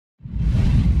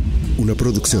una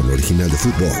producción original de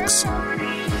Footbox.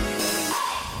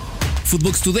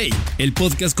 Footbox Today, el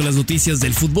podcast con las noticias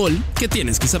del fútbol que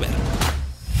tienes que saber.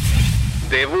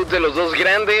 Debut de los dos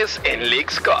grandes en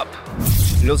Leagues Cup.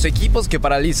 Los equipos que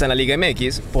paralizan la Liga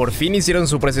MX por fin hicieron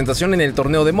su presentación en el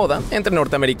torneo de moda entre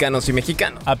norteamericanos y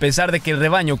mexicanos. A pesar de que el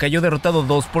rebaño cayó derrotado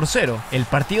 2-0, el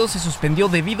partido se suspendió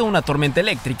debido a una tormenta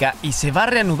eléctrica y se va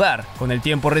a reanudar con el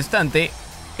tiempo restante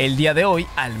el día de hoy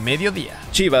al mediodía.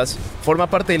 Chivas forma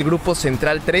parte del grupo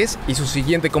Central 3 y su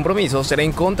siguiente compromiso será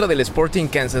en contra del Sporting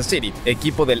Kansas City,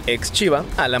 equipo del ex Chiva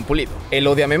Alan Pulido. El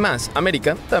Ódiame Más,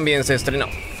 América, también se estrenó.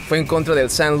 Fue en contra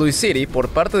del San Luis City por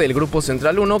parte del grupo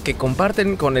Central 1 que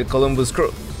comparten con el Columbus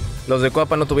Crew. Los de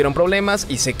Cuapa no tuvieron problemas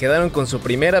y se quedaron con su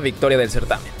primera victoria del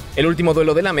certamen. El último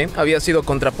duelo del AME había sido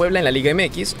contra Puebla en la Liga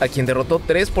MX, a quien derrotó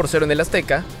 3-0 en el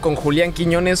Azteca, con Julián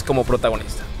Quiñones como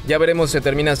protagonista. Ya veremos si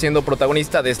termina siendo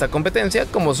protagonista de esta competencia,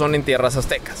 como son en tierras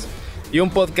aztecas. Y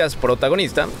un podcast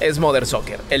protagonista es Mother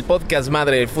Soccer, el podcast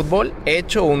madre del fútbol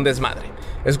hecho un desmadre.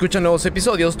 Escucha nuevos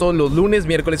episodios todos los lunes,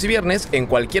 miércoles y viernes en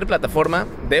cualquier plataforma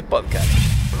de podcast.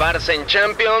 Barça en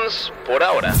Champions, por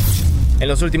ahora. En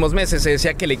los últimos meses se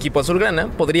decía que el equipo azulgrana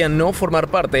podría no formar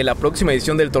parte de la próxima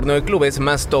edición del torneo de clubes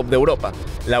más top de Europa,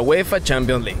 la UEFA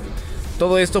Champions League.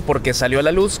 Todo esto porque salió a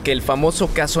la luz que el famoso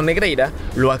caso Negreira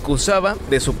lo acusaba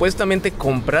de supuestamente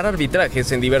comprar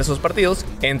arbitrajes en diversos partidos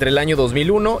entre el año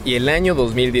 2001 y el año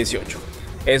 2018.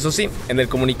 Eso sí, en el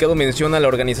comunicado menciona a la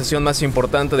organización más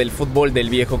importante del fútbol del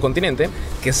viejo continente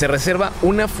que se reserva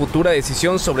una futura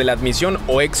decisión sobre la admisión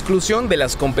o exclusión de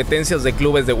las competencias de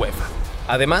clubes de UEFA.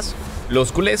 Además,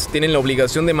 los culés tienen la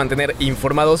obligación de mantener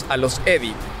informados a los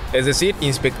EDI, es decir,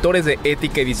 inspectores de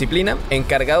ética y disciplina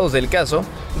encargados del caso,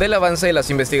 del avance de las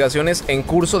investigaciones en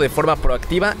curso de forma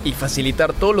proactiva y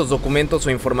facilitar todos los documentos o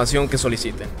información que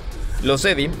soliciten. Los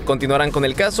EDI continuarán con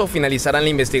el caso, finalizarán la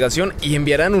investigación y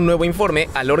enviarán un nuevo informe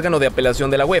al órgano de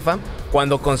apelación de la UEFA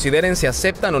cuando consideren si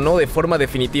aceptan o no de forma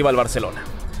definitiva al Barcelona.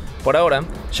 Por ahora,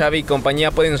 Xavi y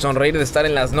compañía pueden sonreír de estar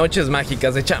en las noches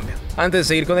mágicas de Champions. Antes de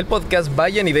seguir con el podcast,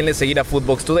 vayan y denle seguir a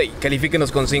Footbox Today,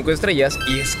 califíquenos con 5 estrellas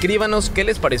y escríbanos qué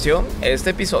les pareció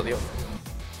este episodio.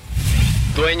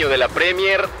 Dueño de la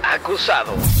Premier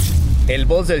acusado. El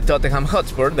boss del Tottenham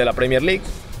Hotspur de la Premier League,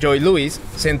 Joy Lewis,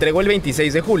 se entregó el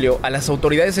 26 de julio a las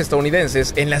autoridades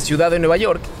estadounidenses en la ciudad de Nueva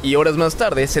York y horas más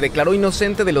tarde se declaró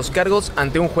inocente de los cargos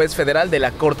ante un juez federal de la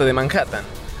Corte de Manhattan.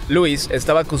 Lewis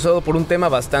estaba acusado por un tema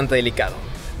bastante delicado: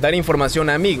 dar información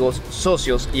a amigos,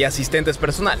 socios y asistentes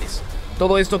personales.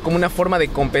 Todo esto como una forma de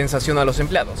compensación a los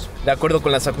empleados. De acuerdo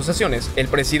con las acusaciones, el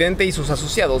presidente y sus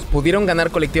asociados pudieron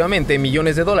ganar colectivamente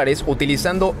millones de dólares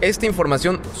utilizando esta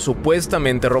información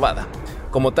supuestamente robada.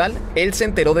 Como tal, él se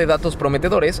enteró de datos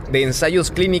prometedores de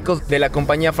ensayos clínicos de la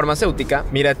compañía farmacéutica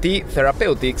Mirati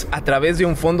Therapeutics a través de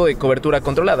un fondo de cobertura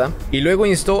controlada y luego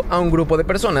instó a un grupo de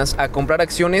personas a comprar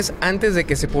acciones antes de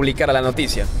que se publicara la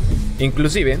noticia.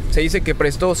 Inclusive, se dice que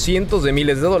prestó cientos de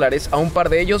miles de dólares a un par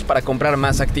de ellos para comprar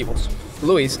más activos.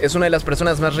 Lewis es una de las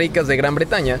personas más ricas de Gran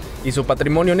Bretaña y su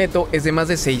patrimonio neto es de más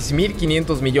de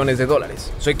 6.500 millones de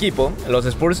dólares. Su equipo, los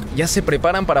Spurs, ya se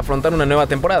preparan para afrontar una nueva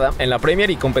temporada en la Premier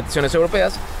y competiciones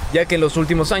europeas, ya que en los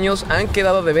últimos años han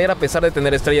quedado a deber a pesar de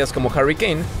tener estrellas como Harry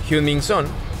Kane, Heung-min Son,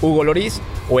 Hugo Lloris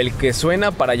o el que suena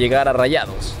para llegar a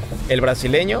Rayados, el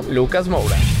brasileño Lucas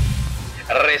Moura.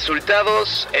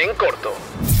 Resultados en corto.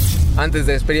 Antes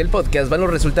de despedir el podcast van los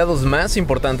resultados más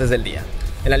importantes del día.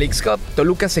 En la Leagues Cup,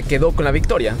 Toluca se quedó con la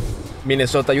victoria.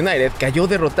 Minnesota United cayó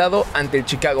derrotado ante el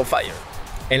Chicago Fire.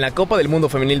 En la Copa del Mundo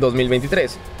Femenil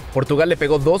 2023, Portugal le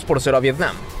pegó 2-0 a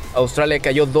Vietnam. Australia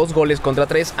cayó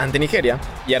 2-3 ante Nigeria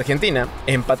y Argentina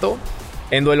empató.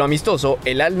 En duelo amistoso,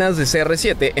 el Al Nassr de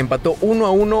CR7 empató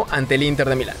 1-1 ante el Inter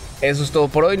de Milán. Eso es todo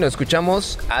por hoy, nos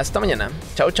escuchamos hasta mañana.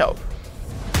 Chao, chao.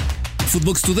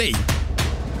 Footbox Today.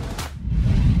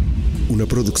 Una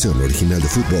producción original de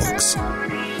Footbox.